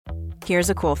Here's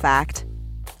a cool fact.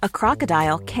 A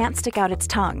crocodile can't stick out its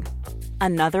tongue.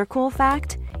 Another cool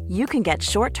fact, you can get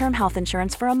short-term health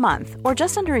insurance for a month or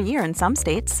just under a year in some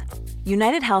states.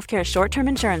 United Healthcare short-term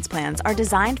insurance plans are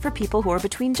designed for people who are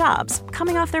between jobs,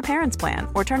 coming off their parents' plan,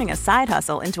 or turning a side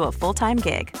hustle into a full-time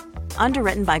gig.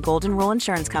 Underwritten by Golden Rule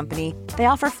Insurance Company, they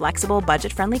offer flexible,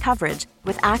 budget-friendly coverage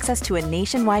with access to a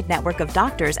nationwide network of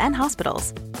doctors and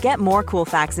hospitals. Get more cool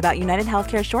facts about United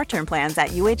Healthcare short-term plans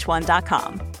at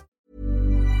uh1.com.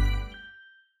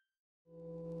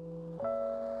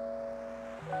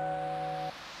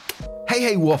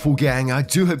 Hey Waffle Gang, I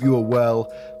do hope you are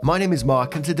well. My name is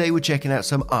Mark and today we're checking out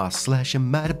some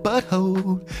r/mad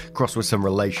butthole, crossed with some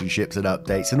relationships and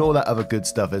updates and all that other good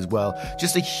stuff as well.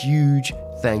 Just a huge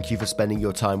thank you for spending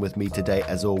your time with me today.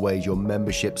 As always, your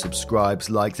membership, subscribes,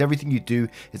 likes, everything you do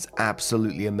is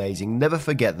absolutely amazing. Never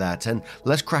forget that, and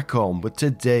let's crack on with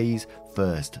today's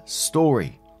first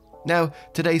story. Now,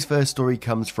 today's first story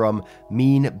comes from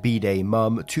Mean B-Day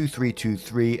Mum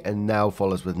 2323 and now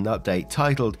follows with an update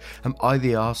titled, "Am I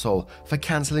the arsehole for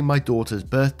cancelling my daughter's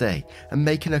birthday and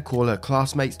making her call her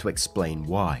classmates to explain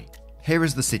why?" Here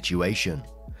is the situation.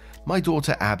 My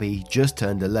daughter Abby, just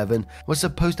turned 11, was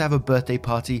supposed to have a birthday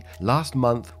party last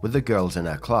month with the girls in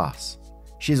her class.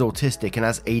 She's autistic and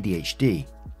has ADHD.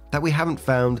 That we haven't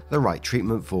found the right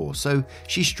treatment for, so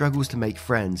she struggles to make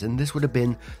friends, and this would have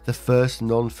been the first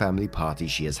non-family party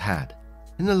she has had.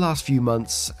 In the last few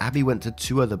months, Abby went to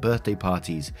 2 other birthday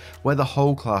parties where the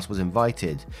whole class was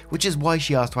invited, which is why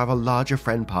she asked to have a larger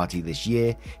friend party this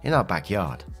year in our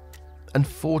backyard.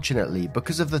 Unfortunately,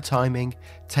 because of the timing,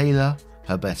 Taylor,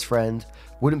 her best friend,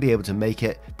 wouldn't be able to make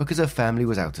it because her family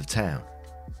was out of town.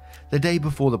 The day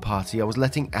before the party, I was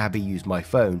letting Abby use my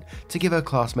phone to give her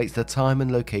classmates the time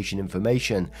and location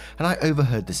information, and I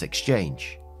overheard this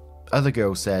exchange. Other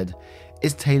girls said,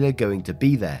 "Is Taylor going to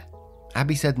be there?"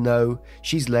 Abby said no,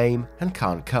 she's lame and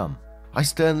can't come. I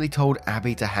sternly told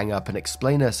Abby to hang up and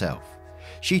explain herself.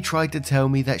 She tried to tell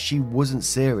me that she wasn't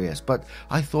serious, but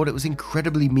I thought it was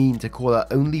incredibly mean to call her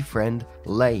only friend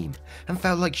lame, and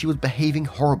felt like she was behaving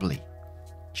horribly.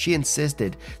 She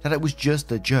insisted that it was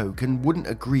just a joke and wouldn't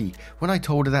agree when I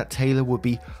told her that Taylor would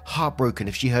be heartbroken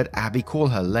if she heard Abby call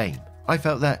her lame. I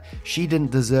felt that she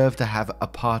didn't deserve to have a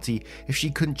party if she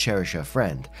couldn't cherish her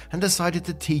friend, and decided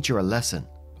to teach her a lesson.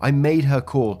 I made her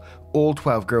call all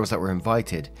 12 girls that were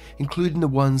invited, including the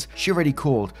ones she already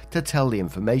called, to tell the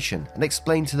information and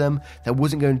explain to them there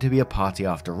wasn't going to be a party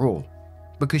after all,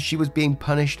 because she was being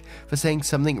punished for saying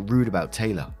something rude about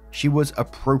Taylor. She was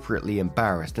appropriately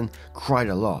embarrassed and cried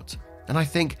a lot, and I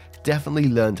think definitely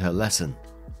learned her lesson.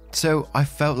 So I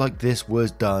felt like this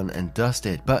was done and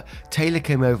dusted, but Taylor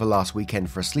came over last weekend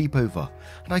for a sleepover,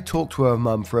 and I talked to her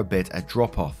mum for a bit at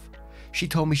drop-off. She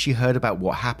told me she heard about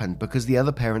what happened because the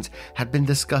other parents had been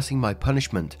discussing my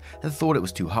punishment and thought it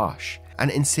was too harsh, and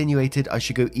insinuated I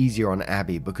should go easier on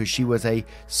Abby because she was a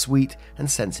sweet and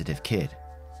sensitive kid.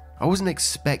 I wasn't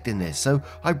expecting this, so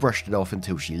I brushed it off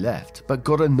until she left, but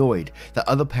got annoyed that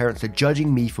other parents are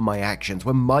judging me for my actions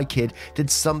when my kid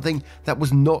did something that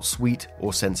was not sweet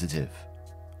or sensitive.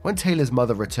 When Taylor's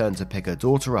mother returned to pick her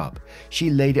daughter up,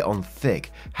 she laid it on thick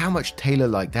how much Taylor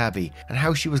liked Abby and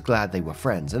how she was glad they were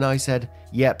friends, and I said,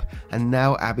 yep, and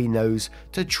now Abby knows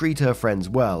to treat her friends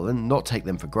well and not take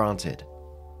them for granted.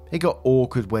 It got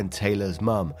awkward when Taylor's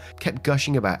mum kept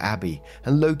gushing about Abby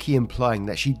and low-key implying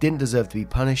that she didn't deserve to be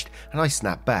punished, and I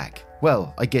snapped back.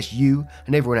 Well, I guess you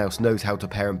and everyone else knows how to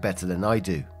parent better than I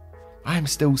do. I am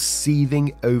still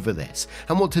seething over this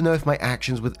and want to know if my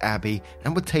actions with Abby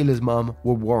and with Taylor's mum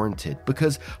were warranted,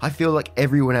 because I feel like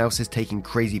everyone else is taking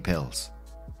crazy pills.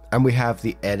 And we have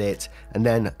the edit and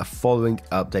then a following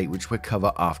update which we'll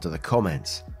cover after the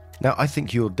comments. Now, I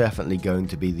think you're definitely going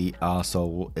to be the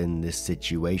arsehole in this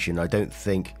situation. I don't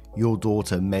think your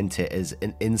daughter meant it as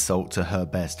an insult to her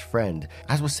best friend.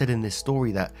 As was said in this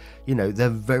story that, they're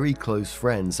very close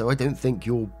friends, so I don't think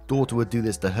your daughter would do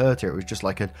this to hurt her. It was just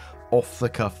like an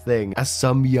off-the-cuff thing, as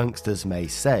some youngsters may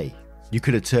say. You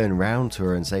could have turned around to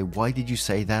her and say, why did you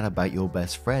say that about your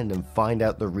best friend? And find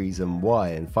out the reason why,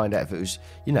 and find out if it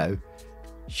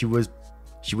was,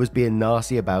 she was being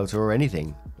nasty about her or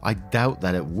anything. I doubt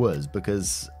that it was,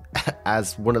 because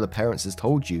as one of the parents has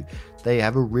told you, they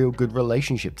have a real good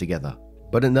relationship together.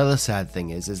 But another sad thing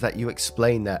is that you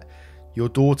explain that your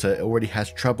daughter already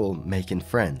has trouble making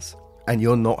friends, and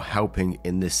you're not helping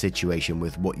in this situation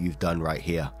with what you've done right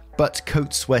here. But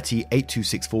Coat Sweaty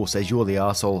 8264 says you're the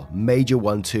arsehole, major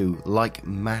 1-2, like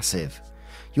massive.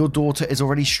 Your daughter is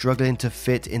already struggling to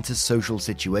fit into social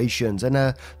situations, and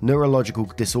her neurological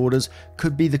disorders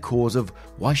could be the cause of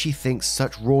why she thinks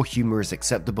such raw humor is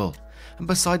acceptable. And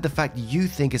beside the fact you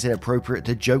think it's inappropriate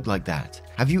to joke like that,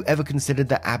 have you ever considered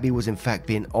that Abby was in fact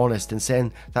being honest and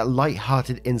saying that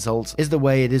light-hearted insults is the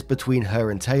way it is between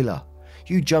her and Taylor?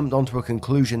 You jumped onto a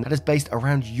conclusion that is based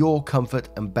around your comfort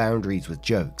and boundaries with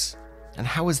jokes. And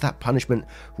how is that punishment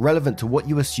relevant to what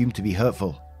you assume to be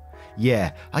hurtful?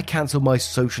 Yeah, I cancelled my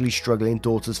socially struggling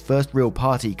daughter's first real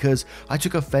party because I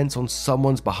took offense on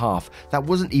someone's behalf that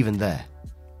wasn't even there.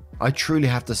 I truly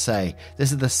have to say,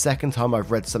 this is the second time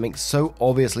I've read something so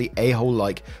obviously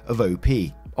a-hole-like of OP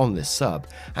on this sub,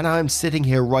 and I am sitting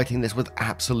here writing this with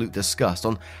absolute disgust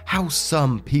on how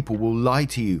some people will lie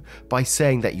to you by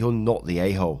saying that you're not the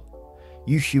a-hole.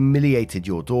 You humiliated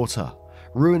your daughter,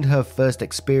 ruined her first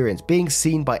experience being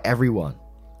seen by everyone,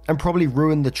 and probably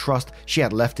ruined the trust she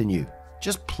had left in you.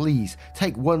 Just please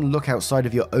take one look outside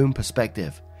of your own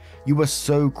perspective. You were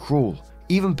so cruel.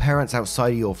 Even parents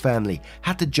outside of your family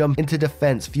had to jump into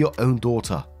defense for your own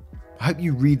daughter. I hope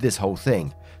you read this whole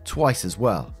thing twice as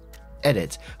well.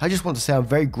 Edit. I just want to say I'm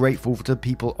very grateful to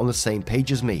people on the same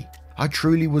page as me. I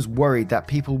truly was worried that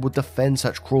people would defend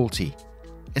such cruelty.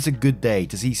 It's a good day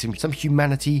to see some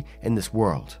humanity in this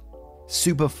world.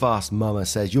 Super Fast Mama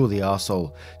says, you're the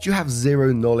arsehole. Do you have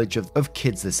zero knowledge of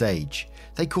kids this age?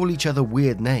 They call each other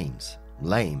weird names.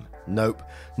 Lame. Nope.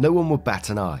 No one would bat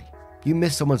an eye. You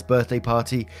miss someone's birthday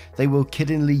party, they will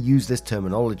kiddingly use this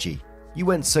terminology. You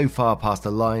went so far past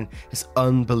the line, it's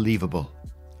unbelievable.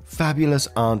 Fabulous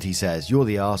Auntie says, you're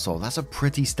the arsehole. That's a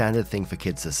pretty standard thing for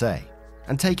kids to say.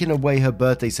 And taking away her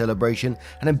birthday celebration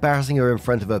and embarrassing her in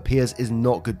front of her peers is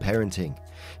not good parenting,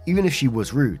 even if she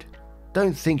was rude.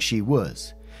 Don't think she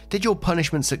was. Did your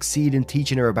punishment succeed in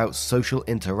teaching her about social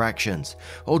interactions,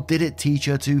 or did it teach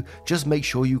her to just make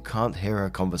sure you can't hear her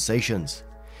conversations?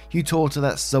 You taught her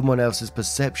that someone else's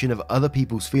perception of other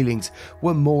people's feelings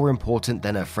were more important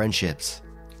than her friendships.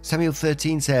 Samuel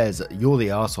 13 says, you're the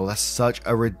arsehole. That's such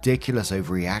a ridiculous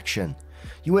overreaction.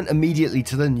 You went immediately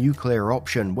to the nuclear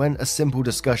option when a simple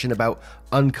discussion about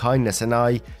unkindness and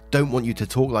I don't want you to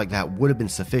talk like that would have been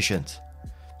sufficient.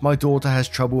 My daughter has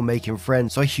trouble making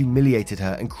friends, so I humiliated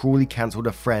her and cruelly cancelled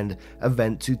a friend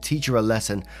event to teach her a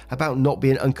lesson about not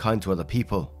being unkind to other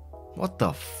people. What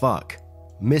the fuck?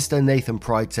 Mr. Nathan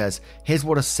Pride says, here's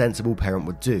what a sensible parent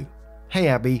would do. Hey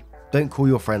Abby, don't call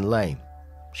your friend lame.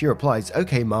 She replies,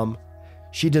 okay mum.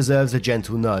 She deserves a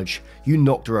gentle nudge. You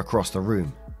knocked her across the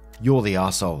room. You're the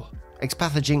arsehole.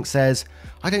 Expathogink says,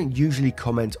 I don't usually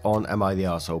comment on Am I the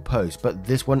Arsehole post, but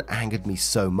this one angered me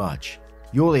so much.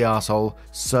 You're the arsehole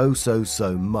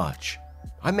so much.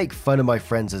 I make fun of my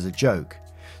friends as a joke.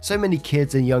 So many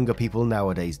kids and younger people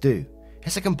nowadays do.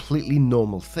 It's a completely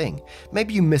normal thing.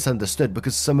 Maybe you misunderstood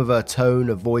because some of her tone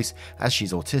of voice as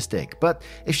she's autistic, but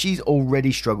if she's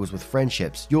already struggles with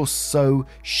friendships, you're so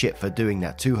shit for doing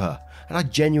that to her, and I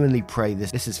genuinely pray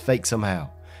this is fake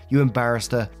somehow. You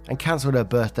embarrassed her and cancelled her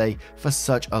birthday for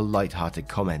such a light-hearted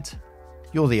comment.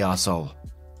 You're the arsehole.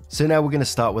 So now we're going to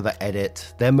start with the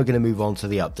edit, then we're going to move on to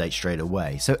the update straight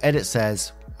away. So edit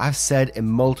says, I've said in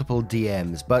multiple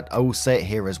DMs, but I will say it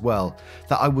here as well,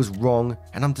 that I was wrong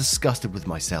and I'm disgusted with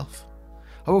myself.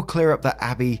 I will clear up that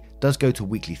Abby does go to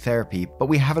weekly therapy, but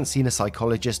we haven't seen a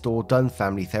psychologist or done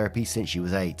family therapy since she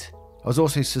was 8. I was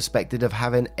also suspected of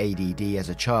having ADD as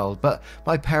a child, but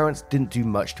my parents didn't do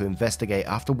much to investigate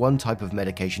after one type of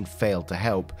medication failed to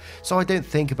help, so I don't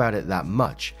think about it that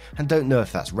much and don't know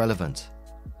if that's relevant.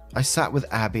 I sat with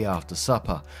Abby after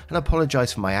supper and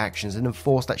apologised for my actions and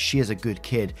enforced that she is a good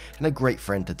kid and a great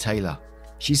friend to Taylor.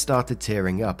 She started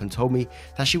tearing up and told me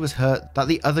that she was hurt that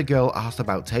the other girl asked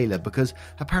about Taylor because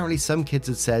apparently some kids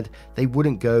had said they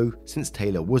wouldn't go since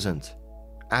Taylor wasn't.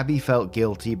 Abby felt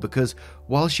guilty because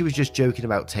while she was just joking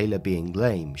about Taylor being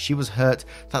lame, she was hurt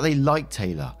that they liked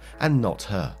Taylor and not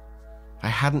her. I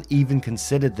hadn't even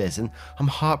considered this and I'm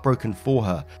heartbroken for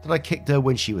her that I kicked her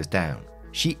when she was down.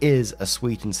 She is a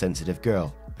sweet and sensitive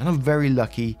girl, and I'm very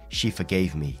lucky she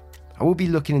forgave me. I will be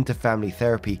looking into family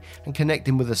therapy and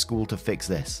connecting with a school to fix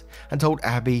this, and told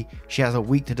Abby she has a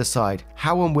week to decide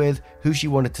how and with who she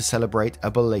wanted to celebrate a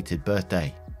belated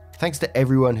birthday. Thanks to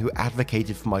everyone who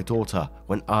advocated for my daughter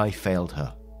when I failed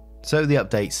her. So the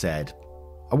update said,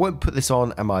 I won't put this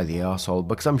on Am I the Arsehole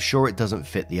because I'm sure it doesn't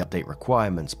fit the update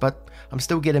requirements, but I'm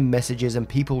still getting messages and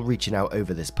people reaching out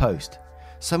over this post.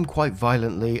 Some quite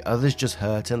violently, others just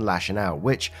hurt and lashing out,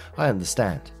 which I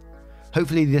understand.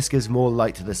 Hopefully this gives more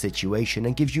light to the situation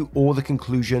and gives you all the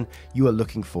conclusion you are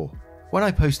looking for. When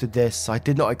I posted this, I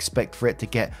did not expect for it to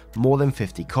get more than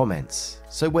 50 comments,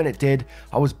 so when it did,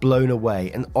 I was blown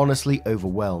away and honestly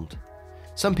overwhelmed.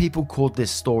 Some people called this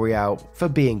story out for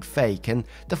being fake, and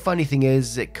the funny thing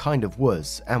is, it kind of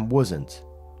was and wasn't.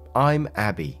 I'm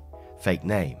Abby, fake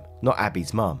name. not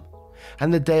Abby's mum.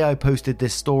 And the day I posted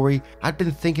this story, I'd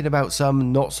been thinking about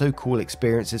some not so cool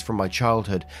experiences from my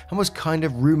childhood and was kind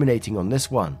of ruminating on this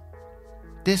one.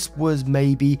 This was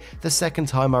maybe the second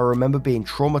time I remember being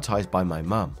traumatized by my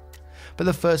mum, but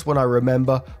the first one I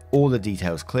remember all the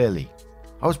details clearly.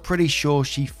 I was pretty sure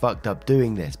she fucked up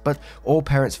doing this, but all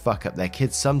parents fuck up their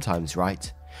kids sometimes,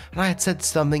 right? And I had said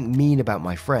something mean about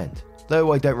my friend,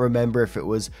 though I don't remember if it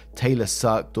was Taylor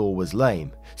sucked or was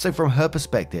lame, so from her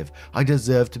perspective, I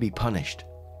deserved to be punished.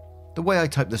 The way I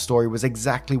typed the story was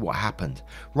exactly what happened,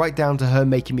 right down to her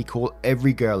making me call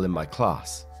every girl in my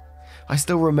class. I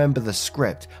still remember the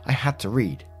script I had to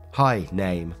read. Hi,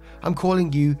 name. I'm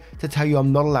calling you to tell you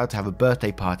I'm not allowed to have a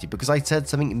birthday party because I said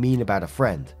something mean about a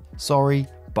friend. Sorry,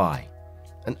 bye.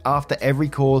 And after every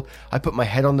call, I put my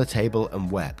head on the table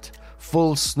and wept,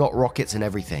 full snot rockets and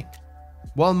everything,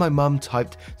 while my mum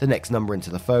typed the next number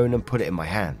into the phone and put it in my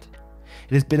hand.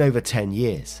 It has been over 10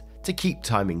 years, to keep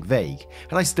timing vague,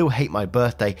 and I still hate my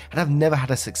birthday and have never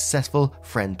had a successful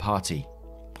friend party.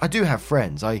 I do have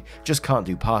friends, I just can't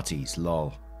do parties,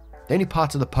 lol. The only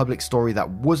part of the public story that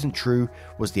wasn't true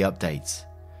was the updates.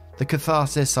 The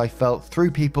catharsis I felt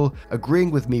through people agreeing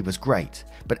with me was great,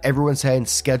 but everyone saying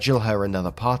schedule her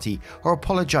another party or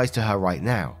apologize to her right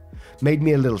now made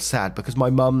me a little sad because my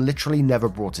mum literally never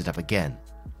brought it up again.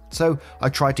 So I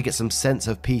tried to get some sense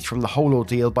of peace from the whole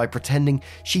ordeal by pretending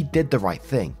she did the right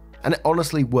thing, and it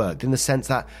honestly worked in the sense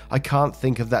that I can't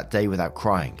think of that day without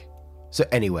crying. So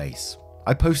anyways,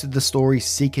 I posted the story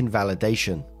seeking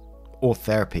validation, or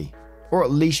therapy, or at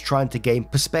least trying to gain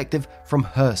perspective from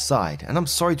her side, and I'm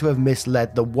sorry to have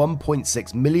misled the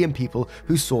 1.6 million people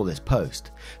who saw this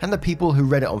post, and the people who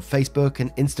read it on Facebook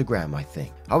and Instagram, I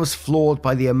think. I was floored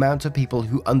by the amount of people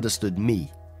who understood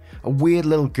me, a weird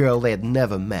little girl they had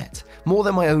never met, more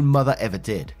than my own mother ever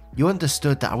did. You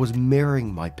understood that I was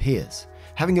mirroring my peers,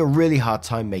 having a really hard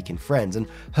time making friends, and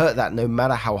hurt that no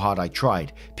matter how hard I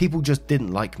tried, people just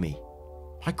didn't like me.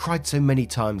 I cried so many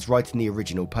times writing the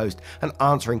original post and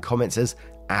answering comments as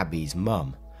Abby's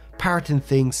mum, parroting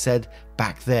things said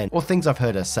back then or things I've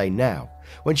heard her say now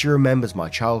when she remembers my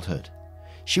childhood.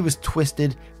 She was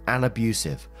twisted and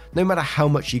abusive, no matter how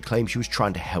much she claimed she was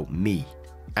trying to help me.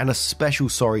 And a special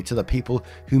sorry to the people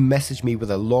who messaged me with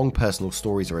their long personal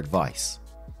stories or advice.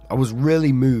 I was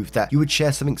really moved that you would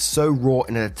share something so raw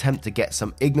in an attempt to get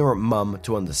some ignorant mum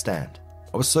to understand.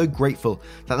 I was so grateful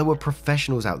that there were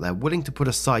professionals out there willing to put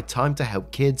aside time to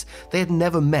help kids they had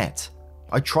never met.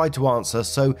 I tried to answer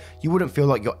so you wouldn't feel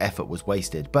like your effort was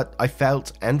wasted, but I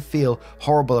felt and feel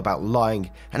horrible about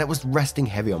lying, and it was resting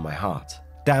heavy on my heart.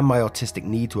 Damn my autistic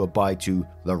need to abide to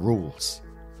the rules.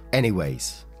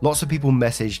 Anyways, lots of people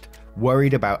messaged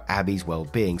worried about Abby's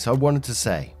well-being, so I wanted to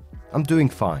say, I'm doing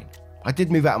fine. I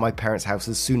did move out of my parents' house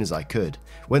as soon as I could,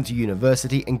 went to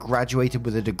university and graduated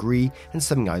with a degree in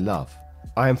something I love.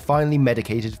 I am finally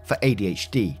medicated for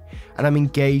ADHD, and I'm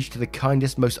engaged to the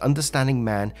kindest, most understanding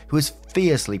man who is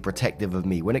fiercely protective of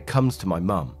me when it comes to my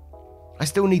mum. I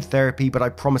still need therapy, but I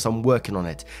promise I'm working on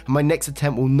it, and my next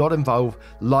attempt will not involve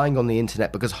lying on the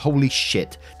internet because holy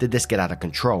shit, did this get out of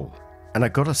control. And I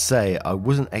gotta say, I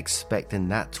wasn't expecting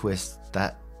that twist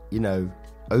that,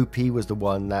 OP was the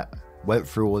one that went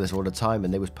through all this all the time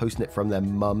and they was posting it from their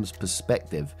mum's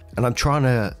perspective. And I'm trying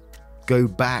to go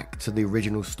back to the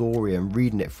original story and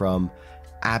reading it from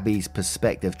Abby's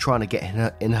perspective, trying to get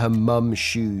in her mum's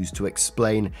shoes to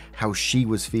explain how she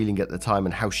was feeling at the time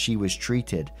and how she was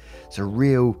treated. It's a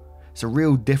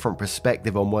real different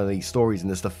perspective on one of these stories,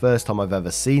 and it's the first time I've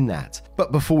ever seen that.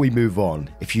 But before we move on,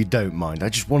 if you don't mind, I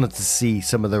just wanted to see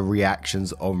some of the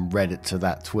reactions on Reddit to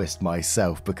that twist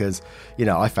myself, because,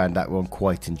 I found that one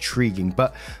quite intriguing.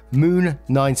 But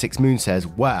Moon96Moon says,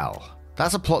 wow,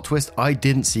 that's a plot twist I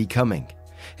didn't see coming.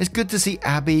 It's good to see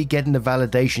Abby getting the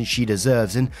validation she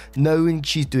deserves and knowing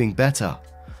she's doing better.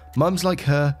 Mums like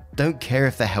her don't care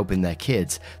if they're helping their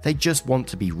kids, they just want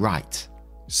to be right.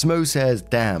 Smo says,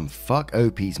 damn, fuck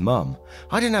OP's mum.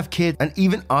 I didn't have kids and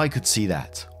even I could see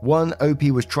that. 1, OP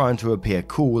was trying to appear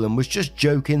cool and was just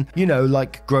joking,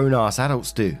 like grown-ass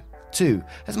adults do. 2,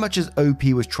 as much as OP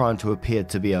was trying to appear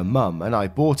to be a mum and I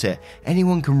bought it,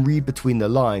 anyone can read between the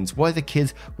lines why the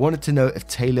kids wanted to know if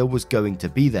Taylor was going to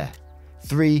be there.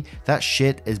 3, that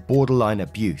shit is borderline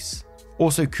abuse.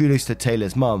 Also kudos to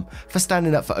Taylor's mum for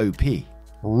standing up for OP.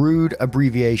 Rude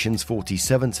Abbreviations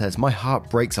 47 says, my heart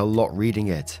breaks a lot reading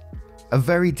it. A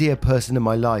very dear person in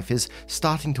my life is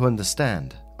starting to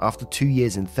understand, after 2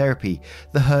 years in therapy,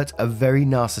 the hurt a very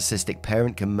narcissistic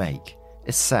parent can make.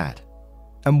 It's sad.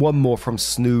 And one more from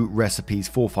Snoo Recipes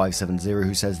 4570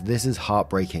 who says, this is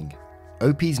heartbreaking.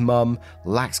 OP's mum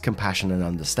lacks compassion and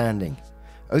understanding.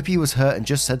 Opie was hurt and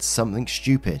just said something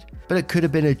stupid, but it could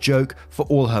have been a joke for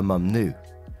all her mum knew.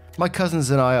 My cousins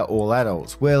and I are all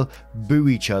adults. We'll boo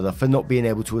each other for not being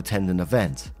able to attend an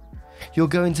event. You're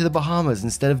going to the Bahamas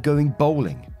instead of going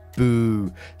bowling.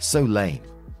 Boo, so lame.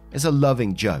 It's a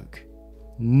loving joke.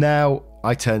 Now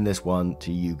I turn this one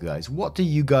to you guys. What do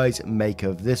you guys make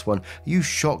of this one? Are you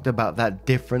shocked about that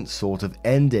different sort of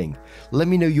ending? Let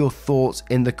me know your thoughts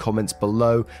in the comments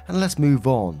below, and let's move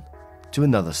on to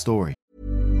another story.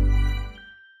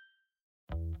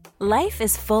 Life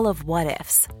is full of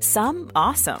what-ifs. Some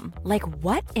awesome, like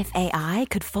what if AI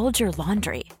could fold your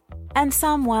laundry? And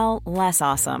some, well, less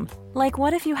awesome, like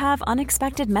what if you have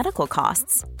unexpected medical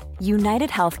costs?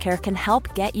 United Healthcare can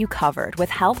help get you covered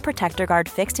with Health Protector Guard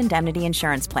fixed indemnity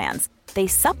insurance plans. They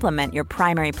supplement your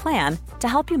primary plan to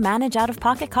help you manage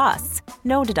out-of-pocket costs.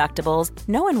 No deductibles,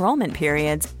 no enrollment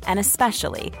periods, and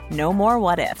especially no more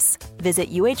what-ifs.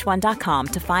 Visit uh1.com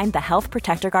to find the Health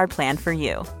Protector Guard plan for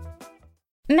you.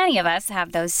 Many of us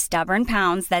have those stubborn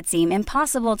pounds that seem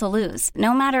impossible to lose,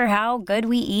 no matter how good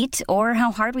we eat or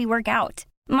how hard we work out.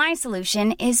 My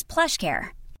solution is PlushCare.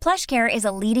 PlushCare is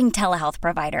a leading telehealth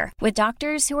provider with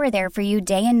doctors who are there for you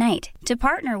day and night to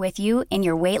partner with you in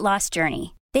your weight loss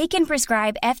journey. They can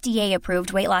prescribe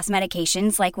FDA-approved weight loss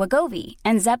medications like Wegovy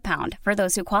and Zepbound for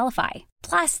those who qualify.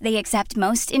 Plus, they accept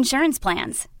most insurance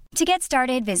plans. To get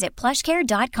started, visit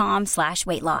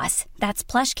plushcare.com/weightloss. That's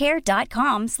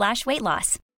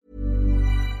plushcare.com/weightloss.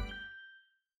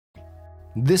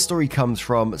 This story comes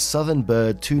from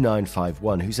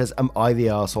SouthernBird2951, who says, am I the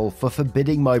arsehole for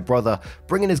forbidding my brother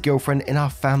bringing his girlfriend in our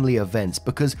family events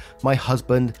because my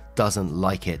husband doesn't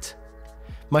like it?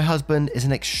 My husband is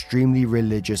an extremely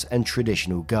religious and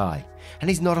traditional guy, and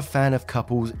he's not a fan of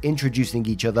couples introducing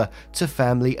each other to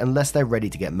family unless they're ready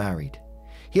to get married.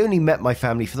 He only met my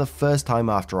family for the first time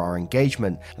after our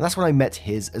engagement, and that's when I met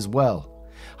his as well.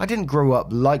 I didn't grow up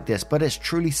like this, but it's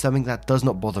truly something that does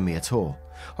not bother me at all,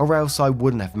 or else I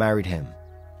wouldn't have married him.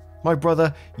 My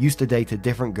brother used to date a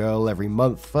different girl every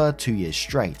month for 2 years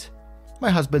straight. My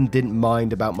husband didn't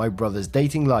mind about my brother's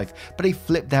dating life, but he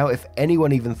flipped out if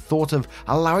anyone even thought of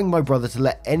allowing my brother to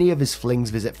let any of his flings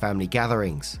visit family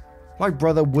gatherings. My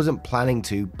brother wasn't planning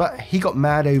to, but he got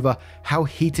mad over how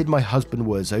heated my husband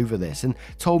was over this and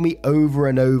told me over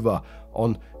and over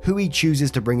on who he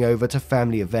chooses to bring over to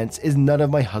family events is none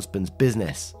of my husband's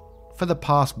business. For the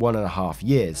past 1.5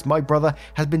 years, my brother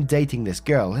has been dating this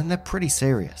girl and they're pretty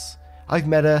serious. I've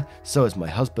met her, so has my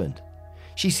husband.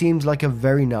 She seems like a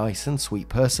very nice and sweet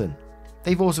person.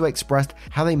 They've also expressed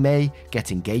how they may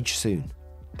get engaged soon.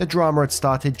 The drama had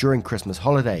started during Christmas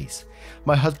holidays.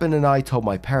 My husband and I told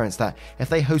my parents that if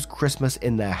they host Christmas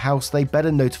in their house, they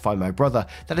better notify my brother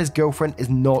that his girlfriend is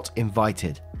not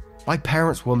invited. My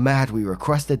parents were mad we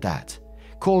requested that,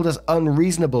 called us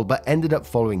unreasonable, but ended up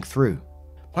following through.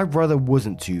 My brother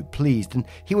wasn't too pleased, and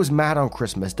he was mad on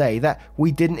Christmas Day that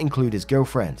we didn't include his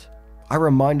girlfriend. I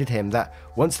reminded him that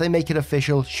once they make it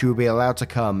official, she will be allowed to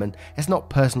come and it's not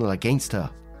personal against her.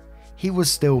 He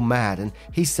was still mad, and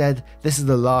he said this is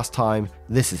the last time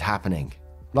this is happening.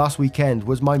 Last weekend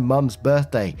was my mum's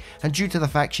birthday, and due to the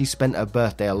fact she spent her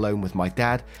birthday alone with my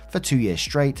dad for 2 years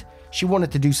straight, she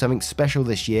wanted to do something special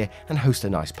this year and host a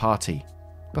nice party.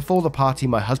 Before the party,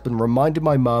 my husband reminded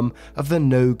my mum of the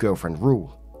no girlfriend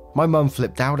rule. My mum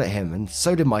flipped out at him, and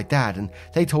so did my dad, and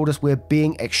they told us we're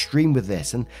being extreme with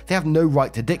this and they have no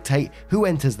right to dictate who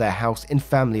enters their house in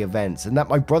family events, and that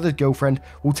my brother's girlfriend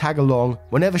will tag along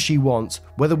whenever she wants,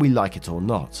 whether we like it or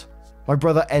not. My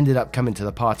brother ended up coming to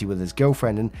the party with his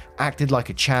girlfriend and acted like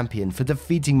a champion for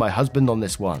defeating my husband on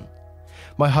this one.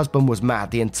 My husband was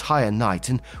mad the entire night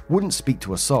and wouldn't speak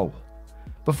to a soul.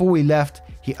 Before we left,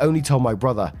 he only told my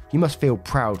brother he must feel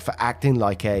proud for acting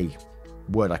like a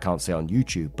word I can't say on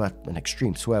YouTube, but an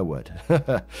extreme swear word.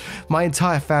 My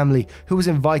entire family who was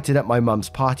invited at my mum's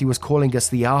party was calling us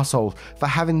the arsehole for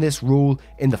having this rule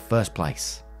in the first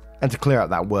place. And to clear up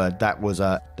that word,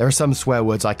 there are some swear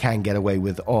words I can get away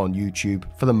with on YouTube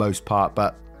for the most part,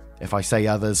 but if I say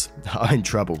others, I'm in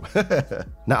trouble.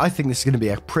 Now, I think this is going to be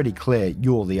a pretty clear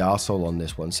you're the arsehole on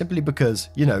this one, simply because,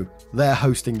 they're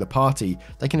hosting the party.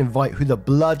 They can invite who the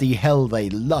bloody hell they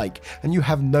like, and you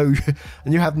have no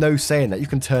say in that. You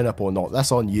can turn up or not.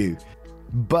 That's on you.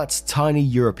 But Tiny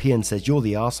European says you're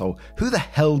the arsehole. Who the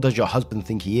hell does your husband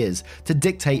think he is to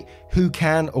dictate who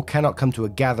can or cannot come to a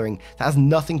gathering that has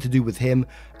nothing to do with him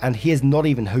and he is not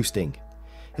even hosting?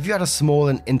 If you had a small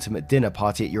and intimate dinner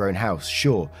party at your own house,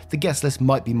 sure, the guest list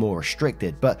might be more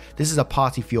restricted, but this is a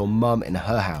party for your mum in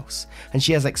her house, and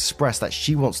she has expressed that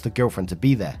she wants the girlfriend to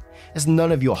be there. It's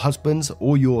none of your husband's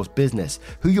or yours business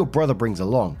who your brother brings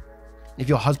along. If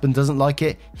your husband doesn't like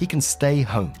it, he can stay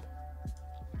home.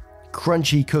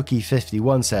 Crunchy Cookie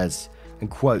 51 says, and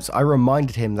quotes, I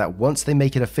reminded him that once they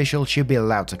make it official, she'll be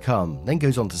allowed to come. Then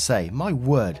goes on to say, my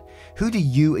word, who do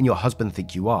you and your husband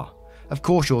think you are? Of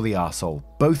course you're the arsehole,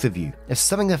 both of you. If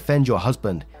something offends your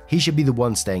husband, he should be the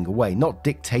one staying away, not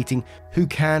dictating who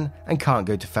can and can't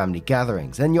go to family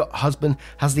gatherings. Then your husband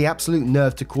has the absolute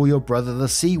nerve to call your brother the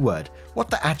C word. What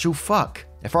the actual fuck?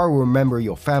 If I were a member of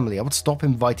your family, I would stop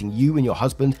inviting you and your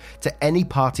husband to any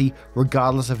party,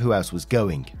 regardless of who else was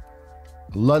going.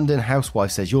 London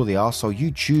Housewife says, you're the arsehole,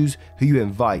 you choose who you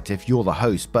invite if you're the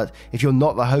host, but if you're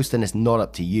not the host, then it's not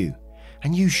up to you.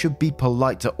 And you should be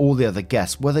polite to all the other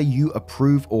guests, whether you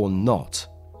approve or not.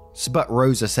 But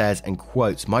Rosa says, and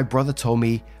quotes, my brother told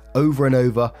me over and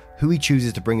over who he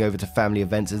chooses to bring over to family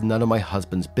events is none of my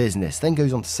husband's business. Then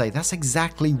goes on to say, that's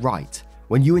exactly right.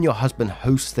 When you and your husband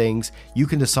host things, you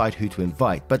can decide who to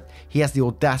invite, but he has the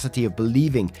audacity of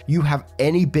believing you have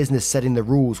any business setting the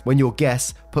rules when your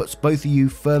guest puts both of you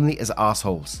firmly as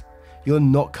assholes. You're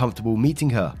not comfortable meeting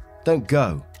her. Don't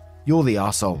go. You're the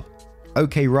arsehole.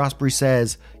 OK Raspberry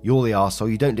says, you're the arsehole,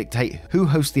 you don't dictate who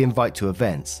hosts the invite to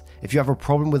events. If you have a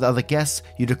problem with other guests,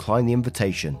 you decline the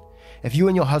invitation. If you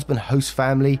and your husband host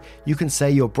family, you can say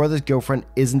your brother's girlfriend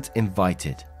isn't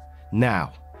invited.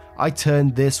 Now, I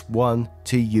turn this one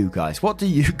to you guys. What do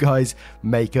you guys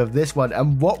make of this one?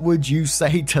 And what would you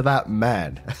say to that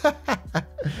man?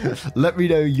 Let me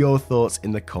know your thoughts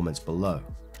in the comments below.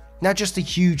 Now, just a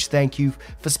huge thank you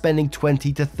for spending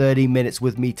 20 to 30 minutes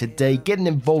with me today. Getting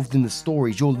involved in the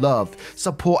stories, your love,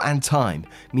 support, and time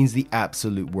means the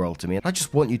absolute world to me. And I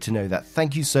just want you to know that.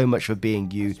 Thank you so much for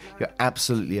being you. You're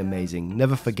absolutely amazing.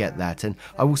 Never forget that. And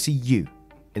I will see you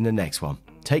in the next one.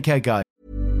 Take care, guys.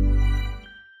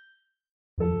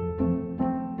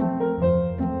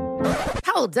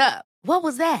 Hold up. What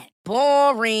was that?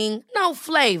 Boring. No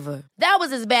flavor. That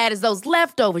was as bad as those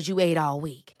leftovers you ate all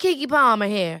week. Keke Palmer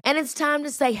here. And it's time to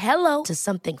say hello to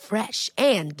something fresh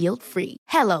and guilt-free.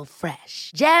 Hello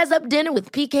Fresh. Jazz up dinner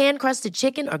with pecan-crusted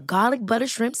chicken or garlic butter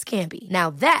shrimp scampi. Now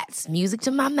that's music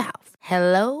to my mouth.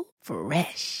 Hello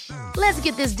Fresh. Let's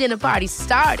get this dinner party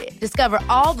started. Discover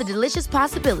all the delicious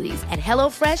possibilities at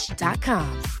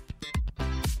HelloFresh.com.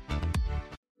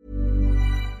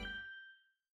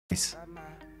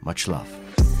 Much love.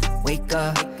 Wake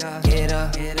up, get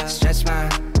up, stretch my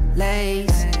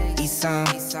legs, eat some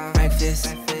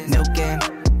breakfast, milk and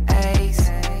eggs,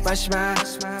 brush my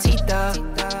teeth up,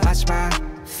 wash my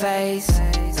face,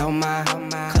 throw my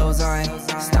clothes on,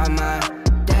 start my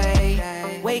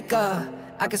day. Wake up,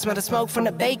 I can smell the smoke from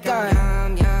the bacon.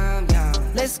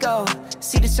 Let's go,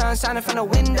 see the sun shining from the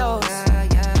windows.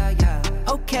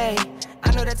 Okay,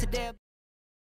 I know that today